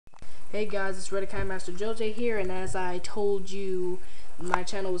Hey guys, it's Redakai Master JoJ here, and as I told you, my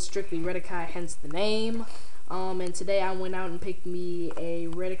channel was strictly Redakai, hence the name. And today I went out and picked me a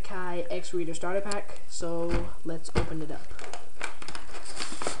Redakai Xreader starter pack, so let's open it up.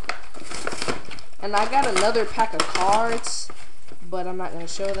 And I got another pack of cards, but I'm not going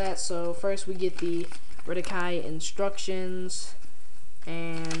to show that. So first we get the Redakai instructions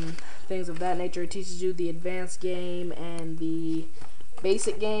and things of that nature. It teaches you the advanced game and the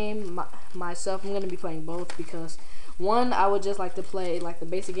basic game. Myself, I'm going to be playing both because one, I would just like to play like the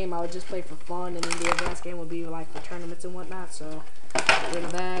basic game. I would just play for fun, and then the advanced game would be like for tournaments and whatnot. So get rid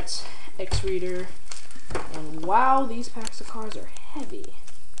of that. Xreader. And wow, these packs of cards are heavy.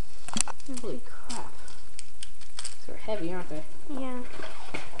 Holy crap. They're heavy, aren't they? Yeah.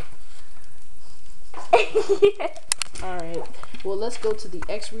 Alright. Well, let's go to the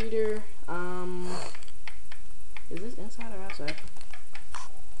Xreader. Is this inside or outside?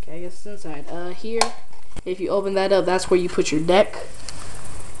 Okay, I guess it's inside. Here, if you open that up, that's where you put your deck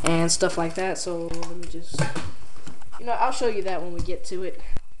and stuff like that. So let me just, I'll show you that when we get to it.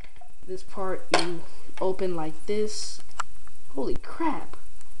 This part you open like this. Holy crap.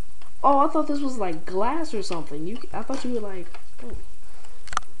 Oh, I thought this was like glass or something. I thought you were like,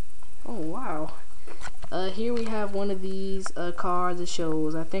 oh wow. Here we have one of these cards. It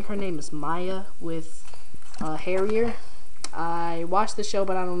shows, I think her name is Maya with Harrier. I watched the show,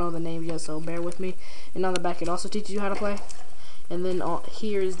 but I don't know the name yet, so bear with me. And on the back, it also teaches you how to play. And then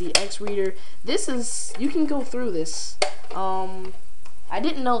here is the Xreader. This is, you can go through this. I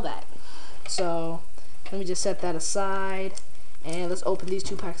didn't know that. So let me just set that aside. And let's open these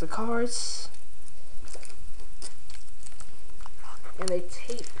two packs of cards. And they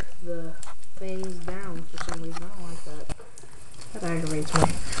tape the things down for some reason. I don't like that. That aggravates me.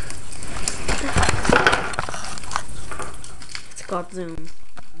 It's called Zoom.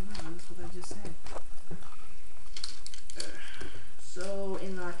 I know, that's what I just said. So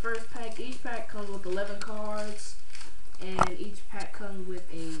in our first pack, each pack comes with 11 cards. And each pack comes with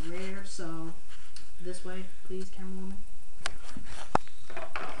a rare. So this way, please, camerawoman.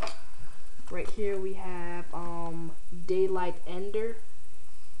 Right here we have Daylight Ender,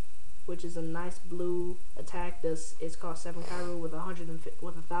 which is a nice blue attack. It's cost 7 Cairo with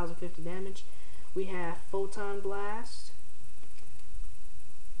 1,050 damage. We have Photon Blast,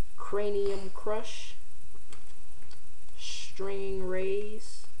 Cranium Crush, String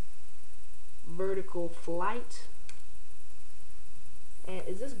Rays, Vertical Flight. And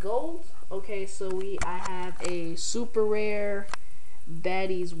is this gold? Okay, so I have a super rare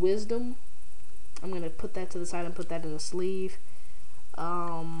Baddie's Wisdom. I'm gonna put that to the side and put that in a sleeve.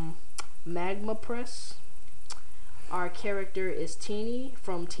 Magma Press. Our character is Teeny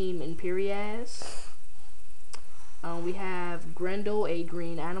from Team Imperiaz. We have Grendel, a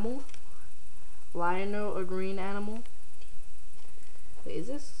green animal. Lionel, a green animal. Wait, is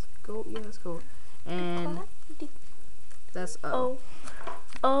this gold? Yeah, that's gold. And that's see,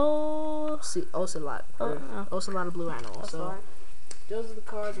 Ocelot. Ocelot, a blue animal. So those are the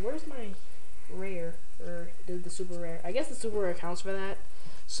cards. Where's my rare, or the super rare? I guess the super rare counts for that.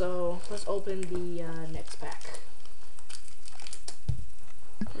 So let's open the next pack.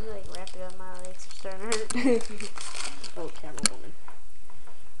 I'm like wrapping up my legs are starting to hurt. Oh, camera woman.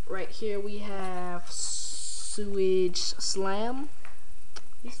 Right here we have Sewage Slam.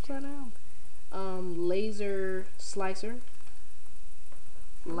 He's trying out. Laser Slicer.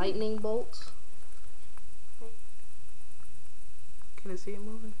 Lightning Bolt. Can I see it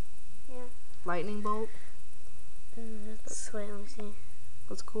moving? Yeah. Lightning Bolt. That's wait, let me see.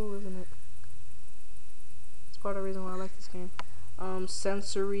 That's cool, isn't it? It's part of the reason why I like this game.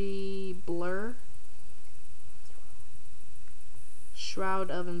 Sensory Blur. Shroud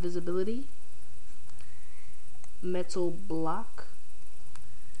of Invisibility. Metal Block.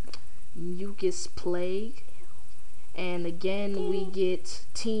 Mucus Plague. And again, we get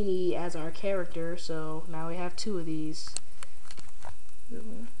Teeny as our character, so now we have 2 of these.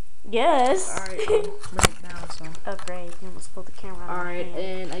 Yes. Alright, bring it down some. Oh great, you almost pulled the camera out. Alright,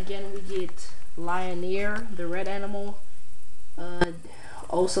 and again we get Lioneer, the red animal,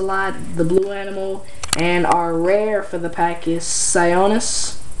 Ocelot, the blue animal, and our rare for the pack is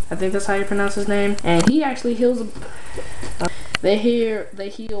Sionis. I think that's how you pronounce his name. And he actually heals. They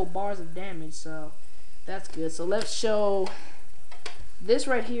heal bars of damage, so that's good. So let's show. This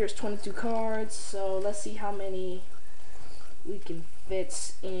right here is 22 cards. So let's see how many we can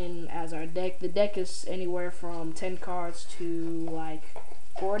fit in as our deck. The deck is anywhere from 10 cards to like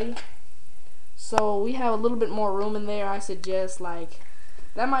 40. So we have a little bit more room in there. I suggest like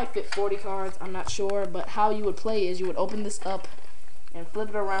that might fit 40 cards. I'm not sure, but how you would play is you would open this up and flip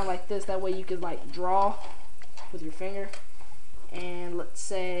it around like this. That way you can like draw with your finger. And let's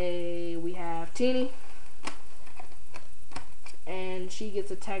say we have Teeny, and she gets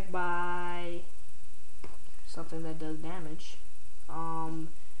attacked by something that does damage.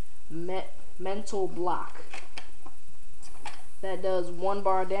 Mental block. That does 1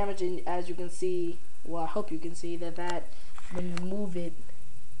 bar of damage, and as you can see, well, I hope you can see that when you move it,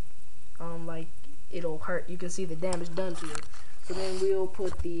 like it'll hurt. You can see the damage done to it. So then we'll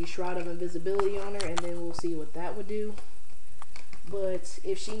put the Shroud of Invisibility on her, and then we'll see what that would do. But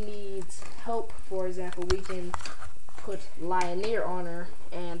if she needs help, for example, we can put Lioneer on her,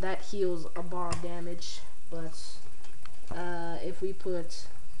 and that heals a bar of damage. But if we put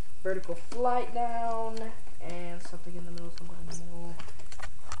Vertical Flight down and something in the middle,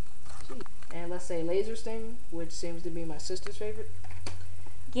 and let's say Laser Sting, which seems to be my sister's favorite.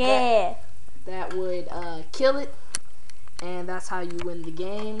 Yeah. That would kill it, and that's how you win the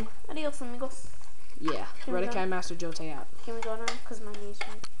game. Adios, amigos. Yeah, Redakai Master Jote out. Can we go now? Because my knees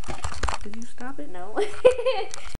hurt. Did you stop it? No.